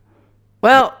Yakuza.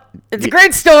 Well, it's a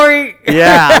great story.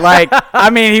 Yeah, like, I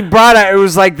mean, he brought it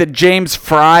was like the James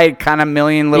Fry kind of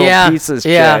million little pieces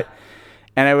shit.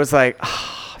 And it was like,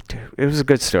 oh, dude, it was a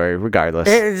good story regardless.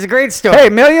 It's a great story. Hey,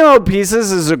 Million Little Pieces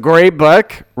is a great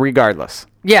book regardless.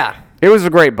 Yeah. It was a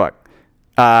great book.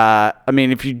 I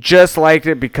mean, if you just liked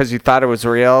it because you thought it was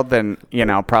real, then,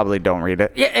 probably don't read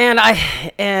it. Yeah,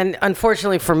 and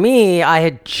unfortunately for me, I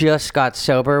had just got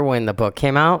sober when the book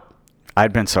came out.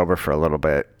 I'd been sober for a little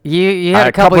bit. You had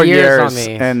a couple years on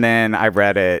me. And then I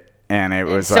read it, and it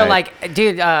was so like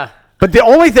dude. But the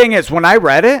only thing is, when I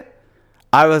read it,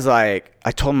 I was like,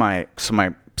 I told my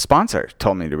sponsor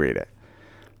told me to read it.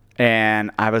 And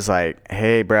I was like,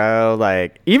 hey, bro,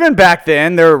 like, even back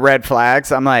then, there were red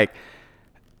flags. I'm like,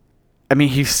 I mean,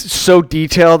 he's so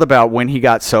detailed about when he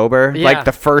got sober, like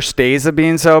the first days of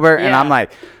being sober. And I'm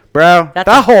like, bro, that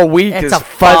whole week is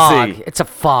fuzzy. Fog. It's a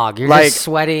fog. You're like, just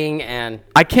sweating and...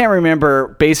 I can't remember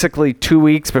basically 2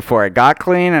 weeks before I got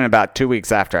clean and about 2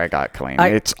 weeks after I got clean.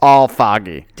 It's all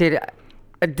foggy. Dude,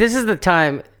 this is the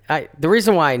time... the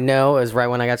reason why I know is right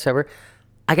when I got sober.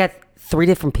 I got 3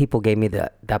 different people gave me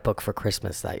that book for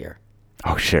Christmas that year.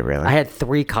 Oh, shit, really? I had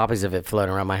 3 copies of it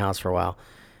floating around my house for a while.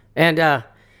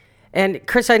 And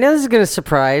Chris, I know this is going to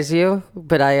surprise you,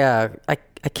 but I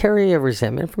carry a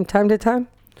resentment from time to time.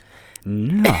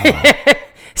 No.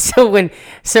 So when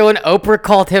Oprah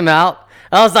called him out,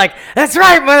 I was like, "That's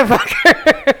right,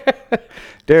 motherfucker."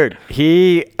 Dude,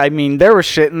 there was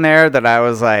shit in there that I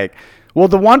was like, well,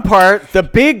 the one part, the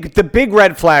big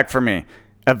red flag for me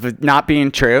of it not being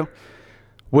true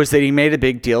was that he made a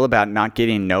big deal about not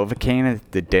getting Novocaine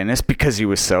at the dentist because he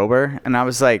was sober, and I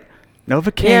was like,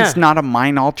 Novocaine's not a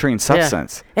mind-altering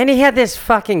substance. Yeah. And he had this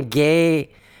fucking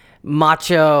gay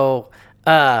macho.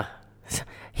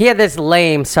 He had this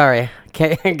lame. Sorry,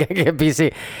 can't get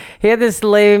PC. He had this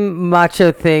lame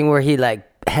macho thing where he like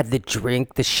had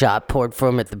the shot poured for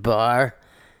him at the bar,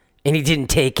 and he didn't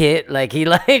take it. Like he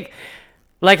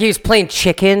he was playing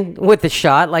chicken with the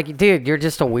shot. Like, dude, you're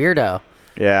just a weirdo.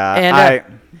 Yeah,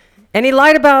 and he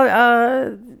lied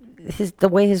about the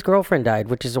way his girlfriend died,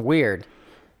 which is weird.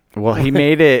 Well, he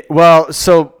made it. Well,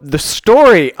 so the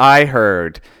story I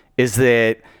heard is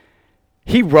that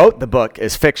he wrote the book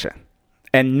as fiction,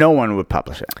 and no one would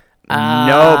publish it.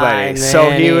 Nobody. So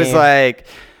he was like,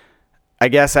 I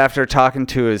guess after talking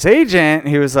to his agent,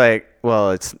 he was like,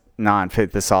 well, it's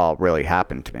non-fit. This all really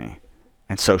happened to me.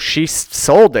 And so she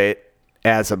sold it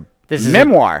as a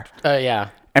memoir. Yeah.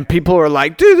 And people were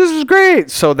like, dude, this is great.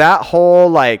 So that whole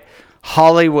like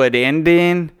Hollywood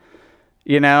ending,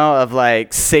 you know, of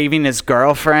like saving his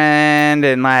girlfriend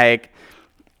and like,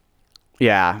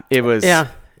 yeah, it was. Yeah.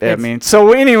 I mean,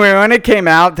 so anyway, when it came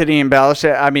out that he embellished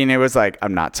it, I mean, it was like,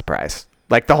 I'm not surprised.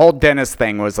 Like the whole dentist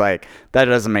thing was like, that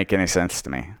doesn't make any sense to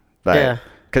me. But, Yeah.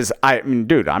 Because I mean,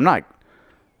 dude,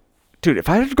 if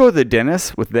I had to go to the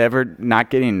dentist with ever not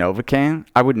getting Novocaine,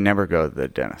 I would never go to the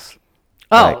dentist.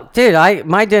 Oh, dude,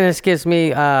 my dentist gives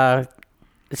me a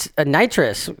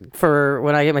nitrous for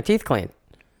when I get my teeth cleaned.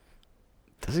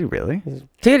 Does he really?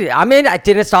 Dude, I'm in a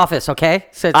dentist office, okay?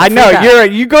 So it's a I know free pass.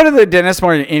 you go to the dentist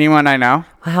more than anyone I know.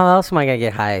 How else am I gonna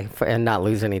get high and not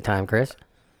lose any time, Chris?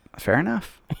 Fair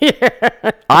enough.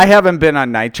 I haven't been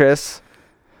on nitrous.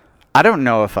 I don't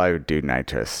know if I would do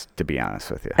nitrous, to be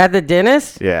honest with you. At the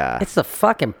dentist? Yeah. It's the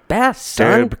fucking best,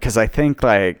 son. Dude, because I think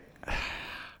like,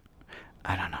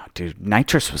 I don't know, dude,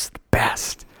 nitrous was the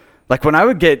best. Like when I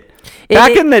would get,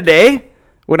 back in the day,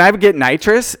 when I would get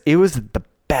nitrous, it was the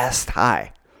best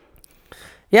high.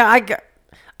 Yeah, I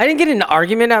didn't get in an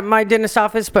argument at my dentist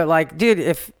office, but like, dude,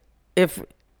 if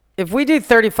we do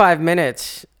 35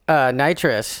 minutes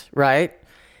nitrous, right,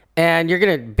 and you're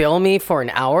gonna bill me for an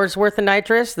hour's worth of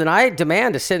nitrous, then I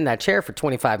demand to sit in that chair for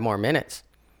 25 more minutes.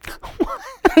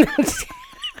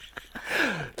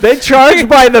 They charge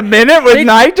by the minute with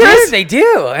nitrous? Dude, they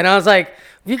do, and I was like,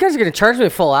 if you guys are gonna charge me a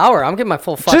full hour, I'm getting my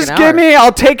full fucking Just hour. give me,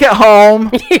 I'll take it home.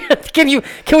 Can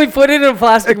we put it in a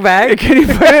plastic bag? Can you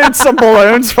put in some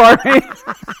balloons for me?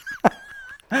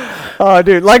 Oh,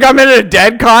 dude, like I'm in a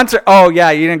Dead concert. Oh,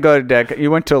 yeah, you didn't go to Dead. You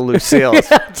went to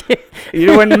Lucille's. Dude.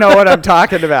 You wouldn't know what I'm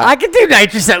talking about. I could do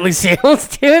nitrous at Lucille's,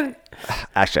 dude.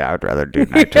 Actually, I would rather do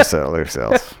nitrous at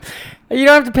Lucille's. You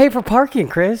don't have to pay for parking,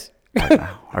 Chris.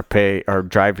 Or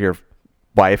drive your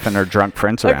wife and her drunk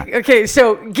friends around. Okay,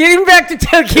 so getting back to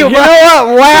Tokyo. You know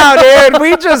what? Wow, dude,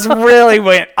 we just really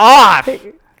went off.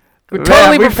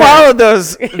 Totally we prepared. followed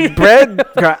those bread.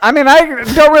 I mean, I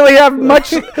don't really have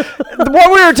much.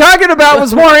 What we were talking about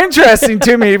was more interesting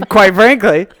to me, quite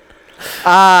frankly.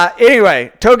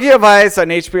 Anyway, Tokyo Vice on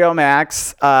HBO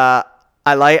Max. I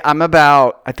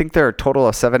think there are a total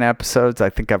of 7 episodes. I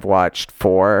think I've watched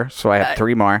 4, so I have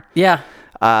 3 more. Yeah,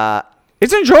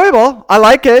 It's enjoyable. I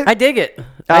like it. I dig it.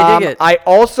 I dig it.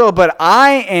 But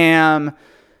I am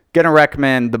gonna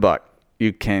recommend the book.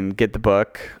 You can get the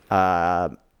book.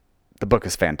 The book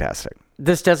is fantastic.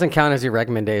 This doesn't count as your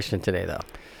recommendation today, though.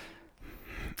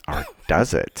 Or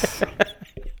does it?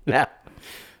 No.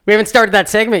 We haven't started that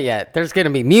segment yet. There's going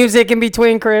to be music in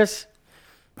between, Chris.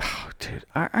 Oh, dude,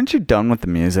 aren't you done with the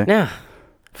music? No.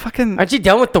 Fucking Aren't you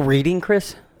done with the reading,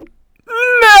 Chris?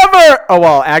 never. Oh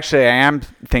well, actually, I am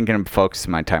thinking of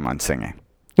focusing my time on singing.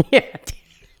 Yeah.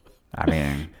 I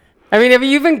mean, have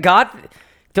you even got...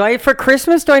 for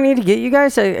Christmas, do I need to get you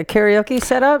guys a karaoke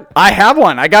set up? I have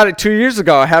one. I got it 2 years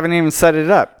ago. I haven't even set it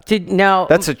up.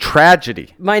 That's a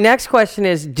tragedy. My next question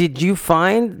is, did you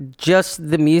find just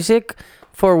the music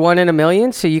for 1 in a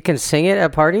Million so you can sing it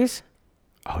at parties?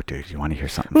 Oh, dude, you want to hear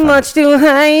something funny? Much too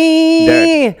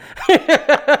high.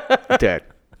 Dude,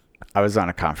 I was on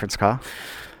a conference call,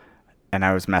 and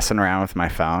I was messing around with my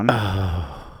phone.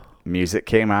 Music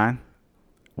came on,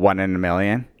 1 in a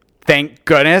Million. Thank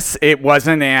goodness it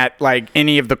wasn't at like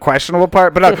any of the questionable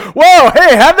part. But whoa,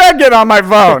 hey, how'd that get on my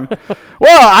phone?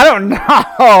 Well, I don't know.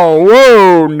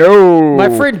 Whoa, no. My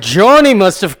friend Johnny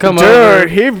must have come Dude, over.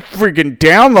 he freaking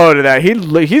downloaded that.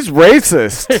 He's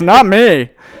racist. It's not me.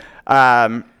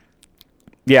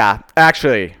 Yeah,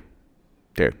 actually,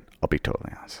 dude, I'll be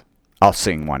totally honest. I'll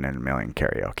sing 1 in a Million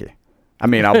karaoke. I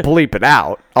mean, I'll bleep it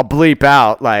out. I'll bleep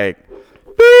out like,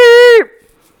 beep.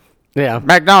 Yeah.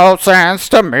 Make no sense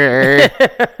to me.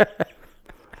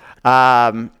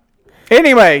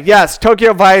 Anyway, yes,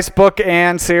 Tokyo Vice book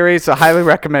and series. I highly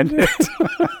recommend it.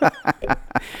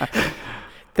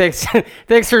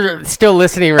 Thanks for still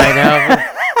listening right now.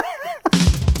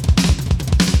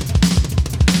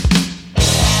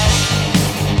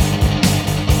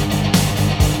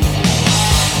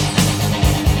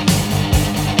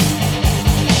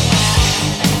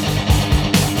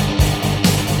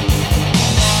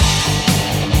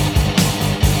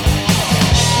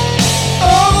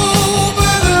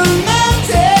 Over the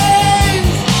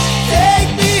mountains, take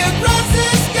me across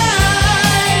the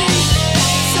sky.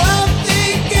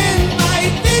 Something in my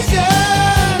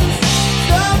visions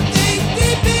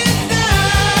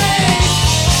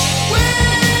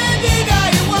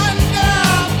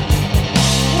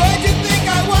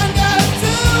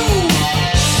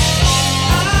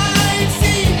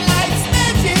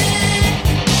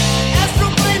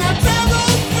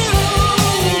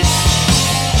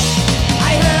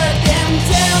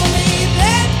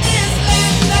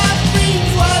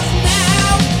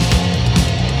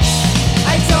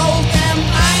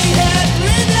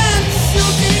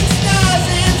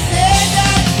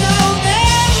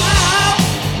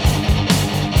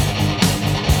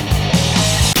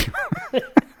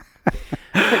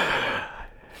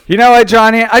You know what,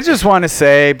 Johnny? I just want to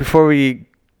say before we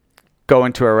go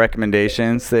into our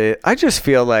recommendations that I just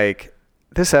feel like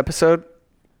this episode,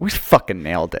 we fucking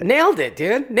nailed it. Nailed it,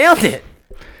 dude. Nailed it.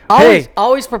 Hey.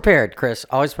 Always prepared, Chris.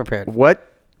 Always prepared.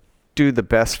 What do the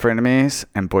best frenemies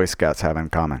and Boy Scouts have in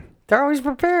common? They're always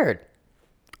prepared.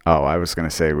 Oh, I was going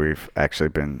to say we've actually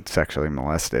been sexually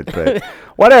molested, but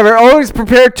whatever. Always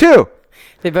prepared too.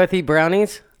 They both eat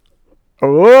brownies.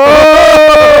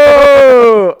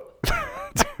 Whoa!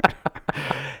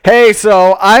 Hey,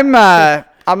 so I'm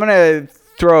gonna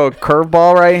throw a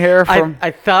curveball right here.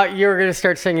 I thought you were going to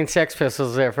start singing Sex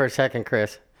Pistols there for a second,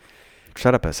 Chris.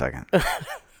 Shut up a second.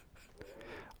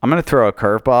 I'm gonna throw a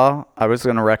curveball. I was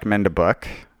gonna recommend a book,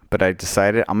 but I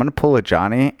decided I'm gonna pull a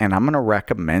Johnny and I'm gonna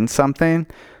recommend something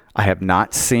I have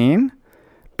not seen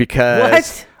because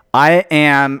What? I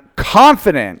am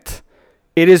confident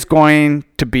it is going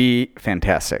to be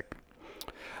fantastic.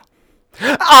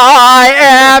 I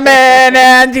am an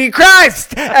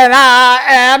Antichrist and I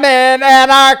am an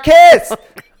anarchist.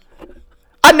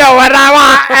 I know what I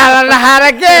want and I know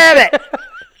how to get it.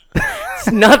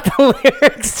 It's not the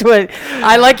lyrics to it.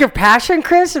 I like your passion,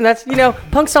 Chris, and that's,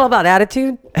 punk's all about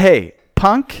attitude. Hey,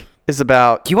 punk is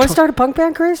about... Do you want to start a punk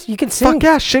band, Chris? You can sing. Fuck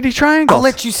yeah, Shitty Triangles. I'll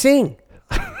let you sing.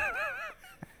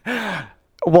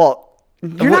 Well,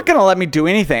 you're not going to let me do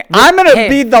anything. I'm going to Hey.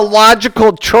 be the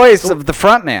logical choice of the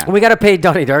front man. We got to pay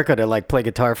Donnie Darko to, play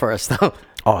guitar for us, though.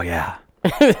 Oh, yeah.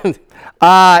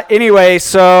 Anyway,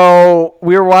 so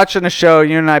we were watching a show.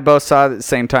 You and I both saw it at the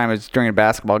same time. It's during a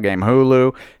basketball game.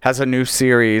 Hulu has a new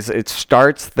series. It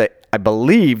starts, I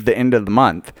believe, the end of the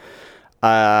month.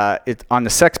 It's on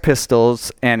the Sex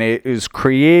Pistols, and it is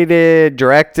created,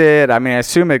 directed, I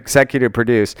assume executive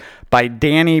produced by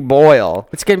Danny Boyle.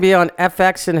 It's going to be on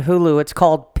FX and Hulu. It's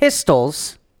called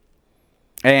Pistols.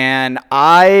 And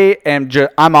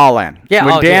I'm all in. Yeah,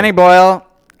 When oh, Danny dude. Boyle,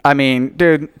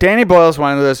 dude, Danny Boyle's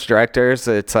one of those directors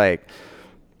that's like,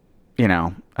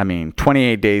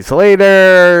 28 Days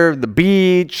Later, The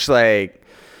Beach,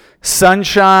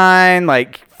 Sunshine,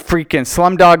 freaking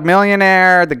Slumdog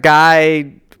Millionaire. The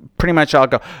guy, pretty much I'll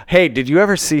go, hey, did you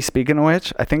ever see, speaking of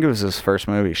which, I think it was his first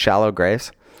movie, Shallow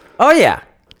Grace? Oh, yeah.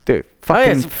 Dude, Oh, yeah,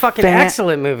 fucking, it's a fucking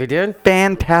excellent movie, dude.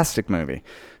 fantastic movie.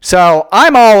 So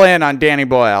I'm all in on Danny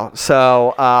Boyle.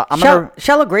 So I'm going to...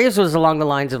 Shallow Graves was along the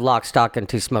lines of Lock, Stock, and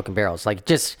Two Smoking Barrels.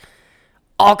 Just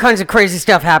all kinds of crazy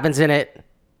stuff happens in it.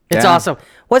 It's Yeah. awesome.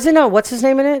 Wasn't what's his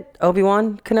name in it?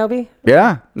 Obi-Wan Kenobi?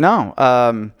 Yeah, no.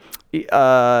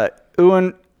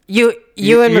 Ewan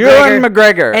Ewan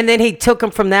McGregor. And then he took him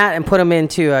from that and put him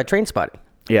into Trainspotting.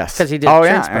 Yes. 'Cause he did Oh,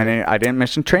 yeah. Trainspotting. And I didn't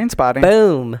mention Trainspotting.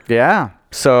 Boom. Yeah.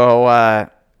 So,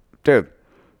 dude,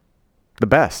 the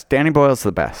best. Danny Boyle's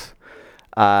the best.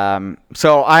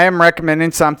 So I am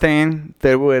recommending something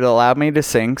that would allow me to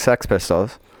sing Sex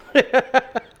Pistols.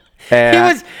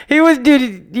 He was,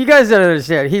 dude, you guys don't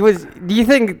understand. Do you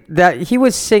think that he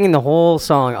was singing the whole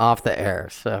song off the air?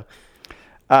 So,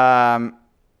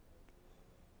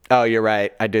 Oh, you're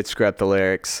right. I did screw up the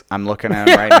lyrics. I'm looking at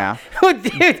them right now.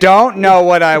 dude, Don't know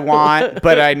what I want,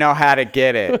 but I know how to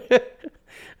get it.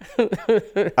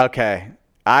 Okay.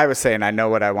 I was saying I know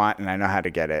what I want and I know how to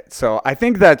get it. So I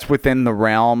think that's within the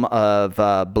realm of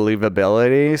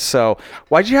believability. So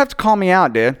why'd you have to call me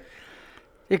out, dude?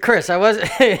 Hey, Chris, I was.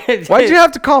 Why'd you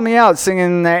have to call me out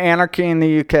singing Anarchy in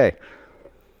the UK?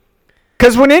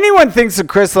 Because when anyone thinks of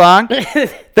Chris Long,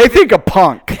 they think of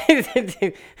punk.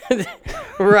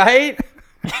 Right?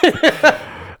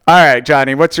 All right,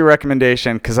 Johnny, what's your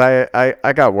recommendation? Because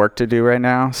I got work to do right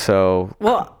now. So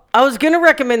Well, I was going to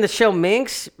recommend the show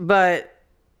Minx, but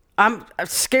I'm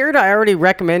scared I already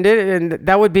recommended it, and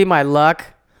that would be my luck.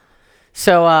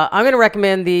 So I'm going to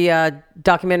recommend the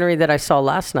documentary that I saw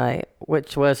last night,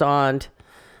 which was on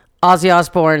Ozzy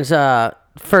Osbourne's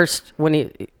first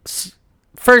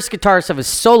guitarist of his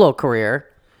solo career,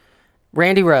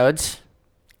 Randy Rhoads.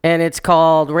 And it's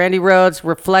called Randy Rhoads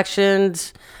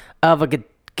Reflections of a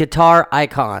Guitar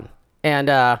Icon. And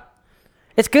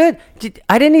it's good.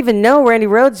 I didn't even know Randy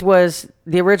Rhoads was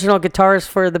the original guitarist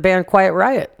for the band Quiet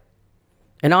Riot.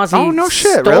 And Ozzy Oh, no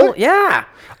shit, stole- really? Yeah.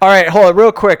 all right, hold on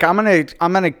real quick. I'm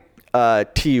gonna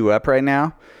tee you up right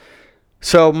now.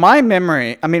 So my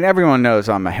memory, everyone knows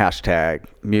I'm a hashtag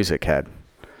music head.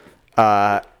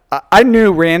 I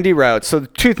knew Randy Rhoads. So the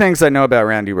two things I know about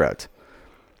Randy Rhoads.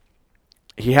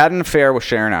 He had an affair with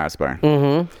Sharon Osbourne.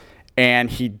 Mm-hmm. And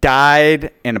he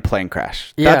died in a plane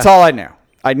crash. Yeah. That's all I knew.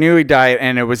 I knew he died,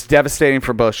 and it was devastating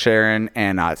for both Sharon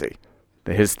and Ozzy,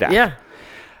 his death. Yeah.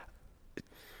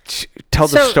 Tell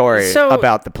the story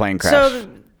about the plane crash. So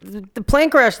the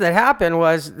plane crash that happened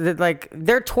was that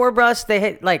their tour bus, they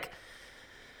had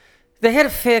They had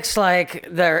to fix like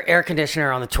their air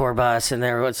conditioner on the tour bus, and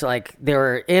there was like they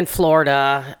were in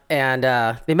Florida, and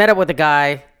they met up with a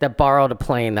guy that borrowed a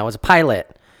plane that was a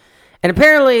pilot, and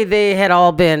apparently they had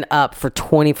all been up for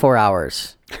 24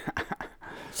 hours.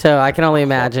 So I can only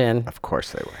imagine. Of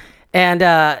course they were.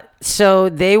 And so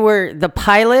they were the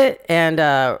pilot and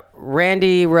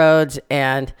Randy Rhoads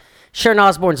and Sharon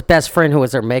Osbourne's best friend, who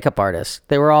was their makeup artist.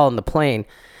 They were all in the plane.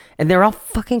 And they were all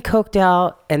fucking coked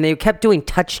out, and they kept doing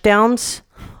touchdowns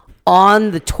on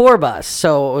the tour bus.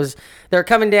 So it was they were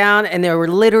coming down, and they were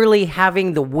literally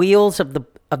having the wheels of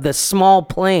the small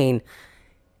plane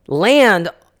land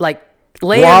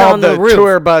While on the roof.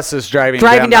 tour bus is driving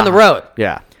down the road.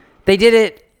 Yeah. They did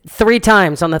it 3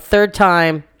 times. On the third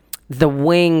time, the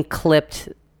wing clipped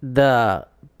the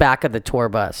back of the tour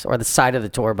bus or the side of the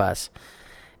tour bus,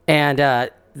 and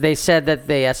they said that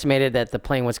they estimated that the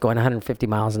plane was going 150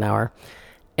 miles an hour,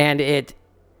 and it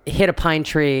hit a pine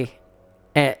tree,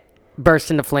 and burst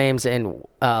into flames, and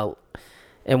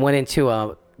went into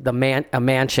a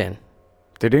mansion.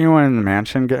 Did anyone in the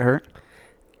mansion get hurt?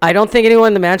 I don't think anyone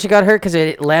in the mansion got hurt because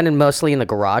it landed mostly in the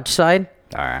garage side.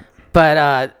 All right.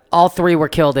 But all 3 were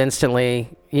killed instantly.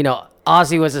 You know,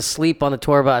 Ozzy was asleep on the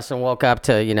tour bus and woke up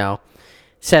to,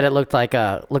 said it looked like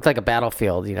a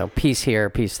battlefield. Piece here,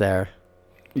 piece there.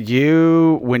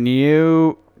 When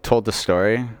you told the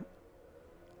story,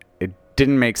 it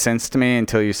didn't make sense to me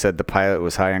until you said the pilot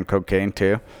was high on cocaine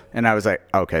too, and I was like,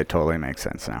 okay, totally makes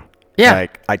sense now. Yeah.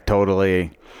 Like I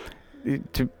totally,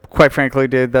 quite frankly,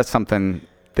 dude, that's something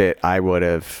that I would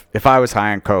have if I was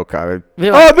high on coke. I would.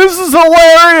 Yeah. Oh, this is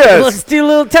hilarious. Let's do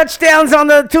little touchdowns on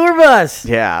the tour bus.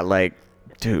 Yeah, like,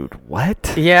 dude,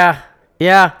 what? Yeah.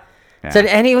 Yeah. Said,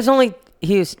 and he was only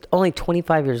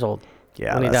 25 years old.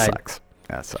 Yeah, when he that died. sucks.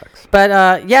 That sucks. But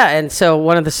and so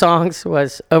one of the songs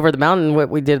was "Over the Mountain," what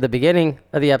we did at the beginning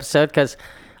of the episode, because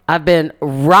I've been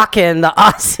rocking the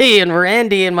Ozzy and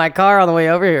Randy in my car on the way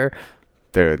over here.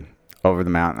 Dude, Over the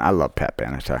Mountain. I love Pat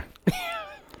Benatar.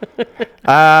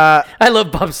 I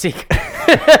love Bob Seger.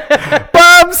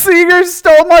 Bob Seger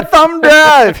stole my thumb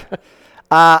drive.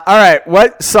 All right,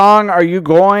 what song are you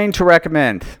going to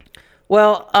recommend?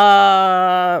 Well,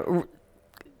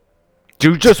 Do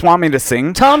you just want me to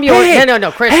sing? Tom York. Hey,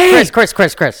 No, Chris.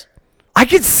 I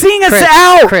could sing us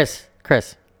out. Chris,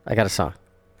 I got a song.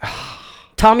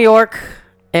 Tom York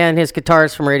and his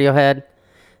guitarist from Radiohead,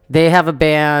 they have a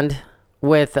band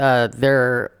with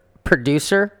their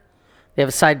producer. They have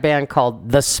a side band called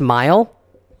The Smile.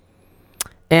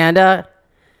 And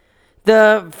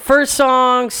the first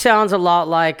song sounds a lot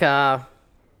like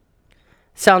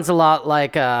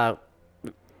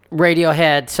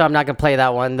Radiohead, so I'm not going to play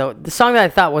that one. The song that I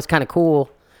thought was kind of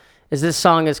cool is this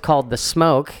song is called The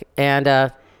Smoke. And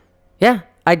yeah,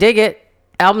 I dig it.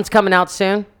 Album's coming out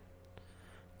soon.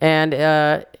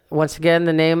 And once again,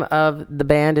 the name of the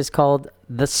band is called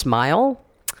The Smile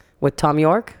with Tom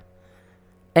York.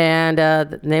 And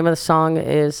the name of the song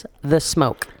is The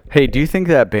Smoke. Hey, do you think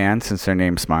that band, since their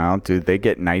name's Smile, do they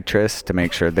get nitrous to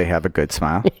make sure they have a good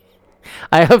smile?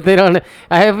 I hope they don't.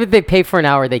 I hope if they pay for an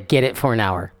hour, they get it for an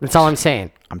hour. That's all I'm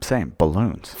saying. I'm saying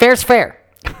balloons. Fair's fair.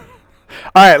 All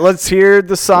right, let's hear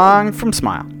the song from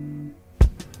Smile.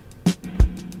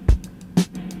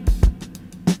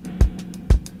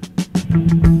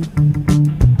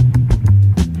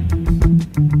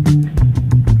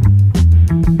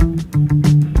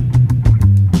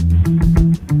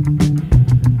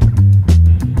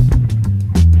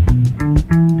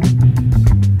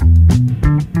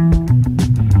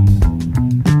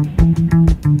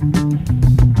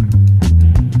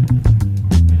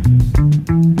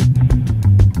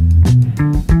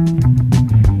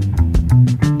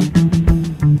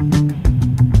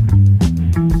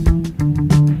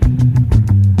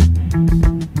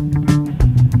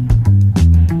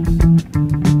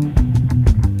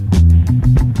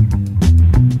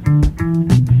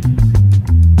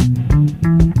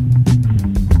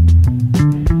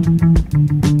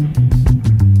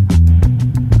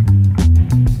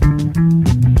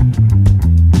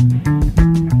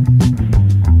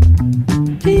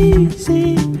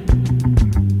 Easy,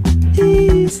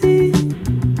 easy,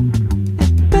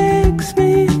 it begs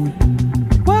me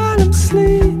while I'm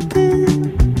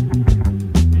sleeping.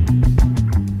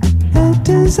 A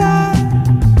desire,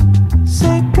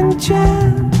 second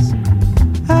chance.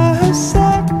 I have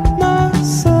set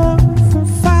myself on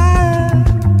fire.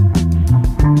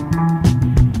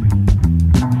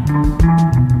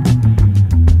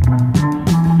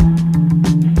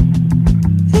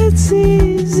 It's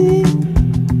easy.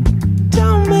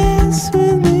 Don't mess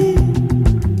with me.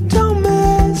 Don't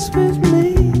mess with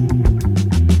me.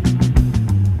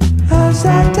 As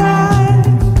I die.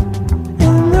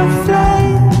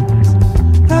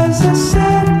 as I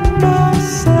set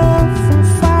myself on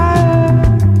fire.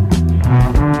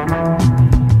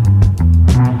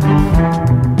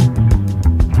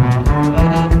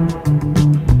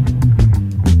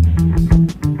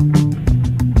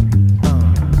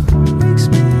 Wakes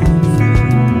me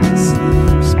from my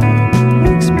sleep, smoke.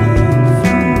 Wakes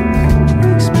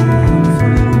me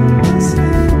from my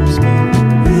sleep, smoke.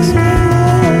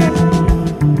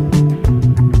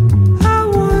 I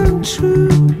want true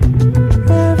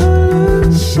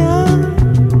revolution.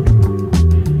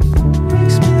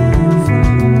 Wakes me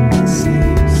from my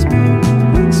sleep, smoke.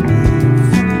 Wakes me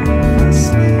from my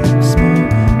sleep,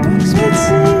 smoke. Wakes me.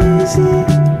 It's easy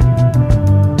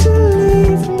to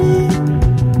leave me.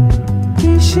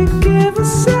 You should